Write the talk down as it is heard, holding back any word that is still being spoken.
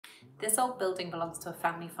This old building belongs to a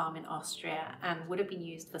family farm in Austria and would have been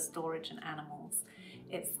used for storage and animals.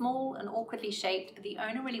 It's small and awkwardly shaped, but the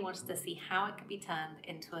owner really wanted to see how it could be turned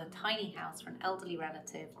into a tiny house for an elderly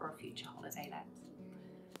relative or a future holiday let.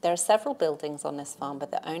 There are several buildings on this farm, but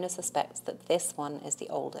the owner suspects that this one is the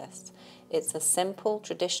oldest. It's a simple,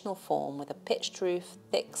 traditional form with a pitched roof,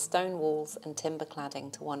 thick stone walls and timber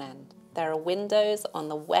cladding to one end. There are windows on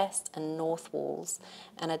the west and north walls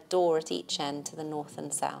and a door at each end to the north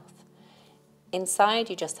and south. Inside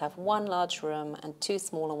you just have one large room and two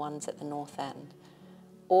smaller ones at the north end.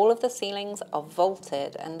 All of the ceilings are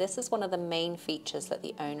vaulted, and this is one of the main features that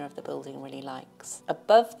the owner of the building really likes.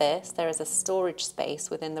 Above this, there is a storage space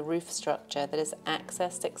within the roof structure that is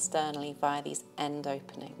accessed externally via these end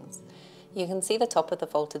openings. You can see the top of the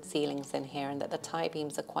vaulted ceilings in here and that the tie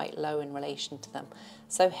beams are quite low in relation to them,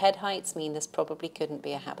 so head heights mean this probably couldn't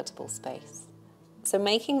be a habitable space. So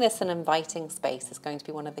making this an inviting space is going to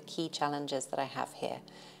be one of the key challenges that I have here.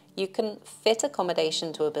 You can fit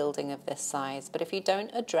accommodation to a building of this size, but if you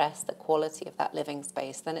don't address the quality of that living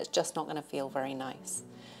space, then it's just not going to feel very nice.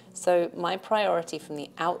 So my priority from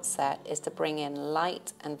the outset is to bring in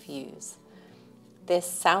light and views. This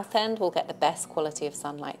south end will get the best quality of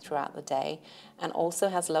sunlight throughout the day and also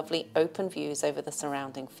has lovely open views over the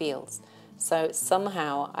surrounding fields. So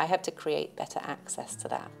somehow I have to create better access to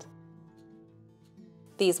that.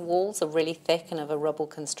 These walls are really thick and of a rubble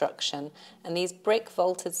construction, and these brick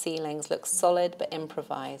vaulted ceilings look solid but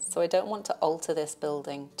improvised, so I don't want to alter this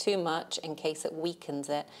building too much in case it weakens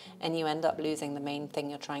it and you end up losing the main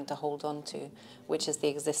thing you're trying to hold on to, which is the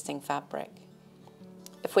existing fabric.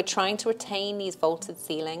 If we're trying to retain these vaulted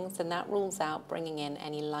ceilings, then that rules out bringing in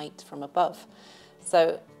any light from above.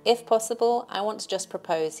 So if possible, I want to just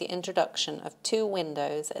propose the introduction of two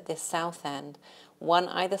windows at this south end, one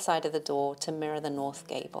either side of the door to mirror the north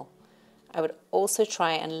gable. I would also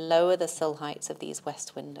try and lower the sill heights of these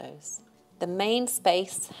west windows. The main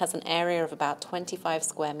space has an area of about 25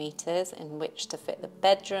 square meters in which to fit the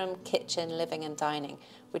bedroom, kitchen, living and dining,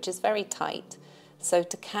 which is very tight. So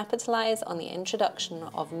to capitalize on the introduction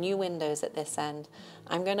of new windows at this end,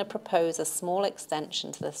 I'm going to propose a small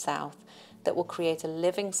extension to the south that will create a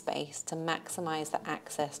living space to maximize the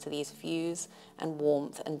access to these views and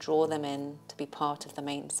warmth and draw them in to be part of the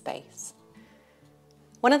main space.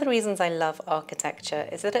 One of the reasons I love architecture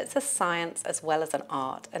is that it's a science as well as an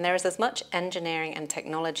art, and there is as much engineering and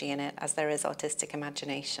technology in it as there is artistic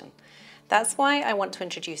imagination. That's why I want to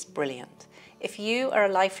introduce Brilliant. If you are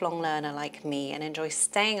a lifelong learner like me and enjoy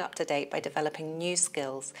staying up to date by developing new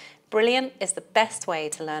skills, Brilliant is the best way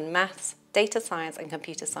to learn maths, data science and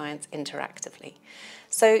computer science interactively.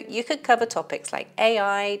 So you could cover topics like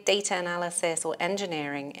AI, data analysis or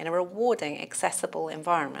engineering in a rewarding, accessible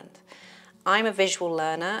environment. I'm a visual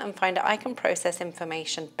learner and find that I can process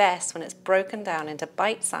information best when it's broken down into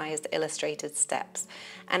bite-sized illustrated steps.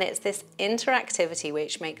 And it's this interactivity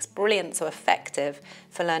which makes Brilliant so effective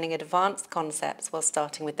for learning advanced concepts while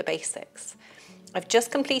starting with the basics. I've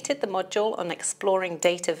just completed the module on exploring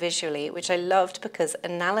data visually, which I loved because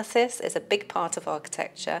analysis is a big part of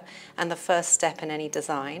architecture and the first step in any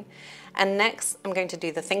design. And next, I'm going to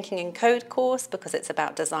do the Thinking in Code course because it's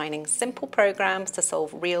about designing simple programs to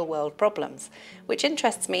solve real-world problems, which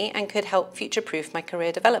interests me and could help future-proof my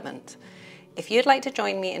career development. If you'd like to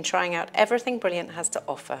join me in trying out everything Brilliant has to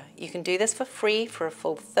offer, you can do this for free for a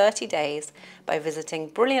full 30 days by visiting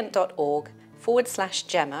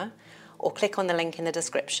brilliant.org/Gemma, or click on the link in the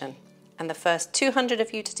description. And the first 200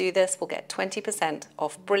 of you to do this will get 20%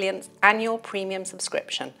 off Brilliant's annual premium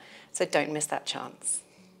subscription, so don't miss that chance.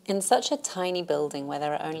 In such a tiny building where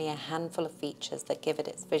there are only a handful of features that give it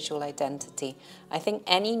its visual identity, I think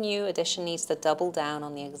any new addition needs to double down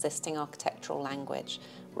on the existing architectural language,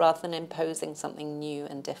 rather than imposing something new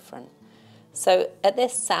and different. So at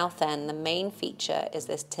this south end, the main feature is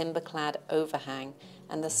this timber-clad overhang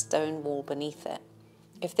and the stone wall beneath it.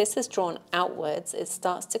 If this is drawn outwards, it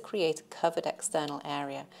starts to create a covered external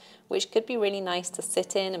area, which could be really nice to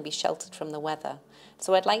sit in and be sheltered from the weather.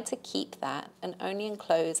 So I'd like to keep that and only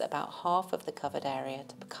enclose about half of the covered area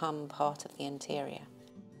to become part of the interior.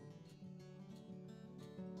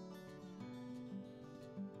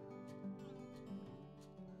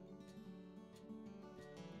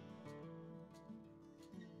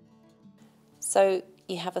 So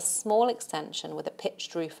you have a small extension with a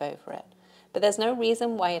pitched roof over it. But there's no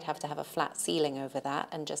reason why you'd have to have a flat ceiling over that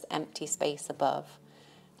and just empty space above.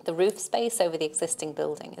 The roof space over the existing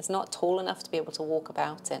building is not tall enough to be able to walk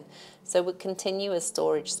about in, so would continue as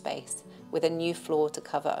storage space with a new floor to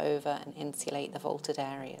cover over and insulate the vaulted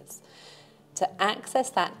areas. To access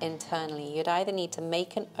that internally, you'd either need to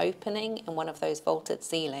make an opening in one of those vaulted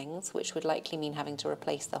ceilings, which would likely mean having to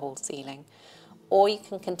replace the whole ceiling, or you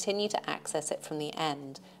can continue to access it from the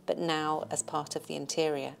end, but now as part of the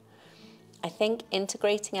interior. I think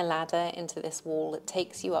integrating a ladder into this wall that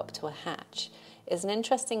takes you up to a hatch is an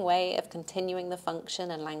interesting way of continuing the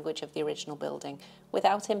function and language of the original building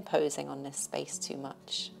without imposing on this space too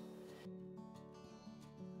much.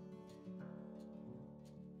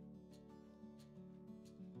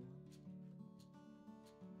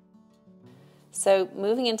 So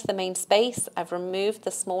moving into the main space, I've removed the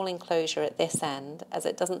small enclosure at this end as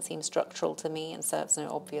it doesn't seem structural to me and serves no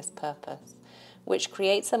obvious purpose, which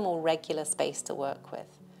creates a more regular space to work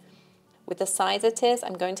with. With the size it is,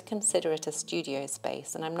 I'm going to consider it a studio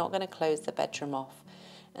space and I'm not going to close the bedroom off.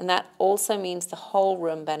 And that also means the whole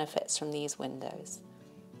room benefits from these windows.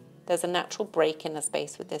 There's a natural break in the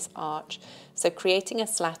space with this arch, so creating a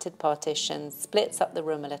slatted partition splits up the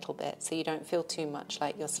room a little bit so you don't feel too much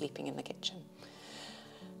like you're sleeping in the kitchen.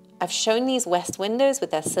 I've shown these west windows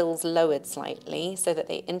with their sills lowered slightly so that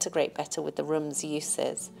they integrate better with the room's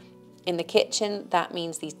uses. In the kitchen, that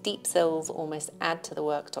means these deep sills almost add to the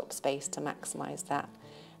worktop space to maximise that.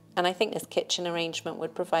 And I think this kitchen arrangement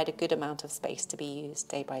would provide a good amount of space to be used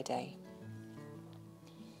day by day.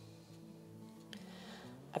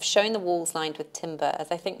 I've shown the walls lined with timber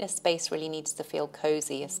as I think this space really needs to feel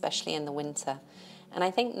cosy, especially in the winter. And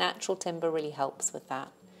I think natural timber really helps with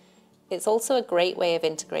that. It's also a great way of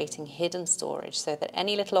integrating hidden storage so that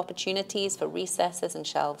any little opportunities for recesses and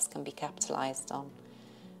shelves can be capitalised on.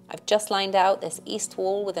 I've just lined out this east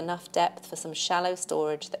wall with enough depth for some shallow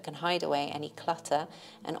storage that can hide away any clutter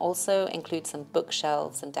and also include some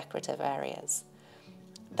bookshelves and decorative areas.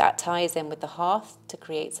 That ties in with the hearth to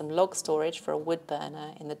create some log storage for a wood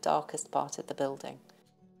burner in the darkest part of the building.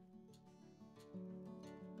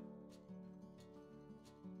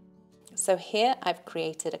 So here I've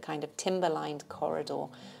created a kind of timber-lined corridor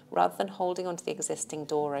rather than holding onto the existing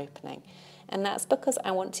door opening. And that's because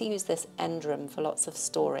I want to use this end room for lots of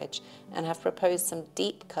storage and have proposed some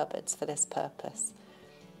deep cupboards for this purpose.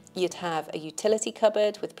 You'd have a utility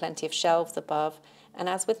cupboard with plenty of shelves above, and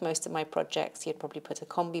as with most of my projects, you'd probably put a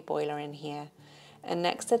combi boiler in here. And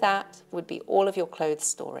next to that would be all of your clothes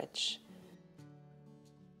storage.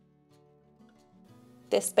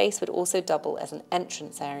 This space would also double as an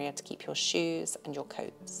entrance area to keep your shoes and your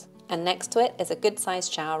coats. And next to it is a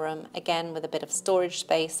good-sized shower room, again with a bit of storage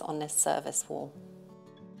space on this service wall.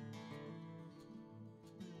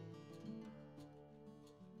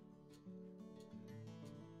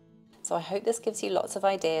 So I hope this gives you lots of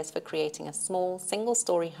ideas for creating a small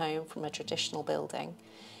single-storey home from a traditional building.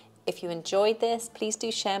 If you enjoyed this, please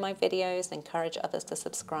do share my videos and encourage others to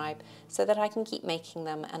subscribe so that I can keep making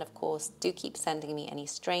them, and of course do keep sending me any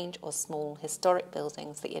strange or small historic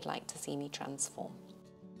buildings that you'd like to see me transform.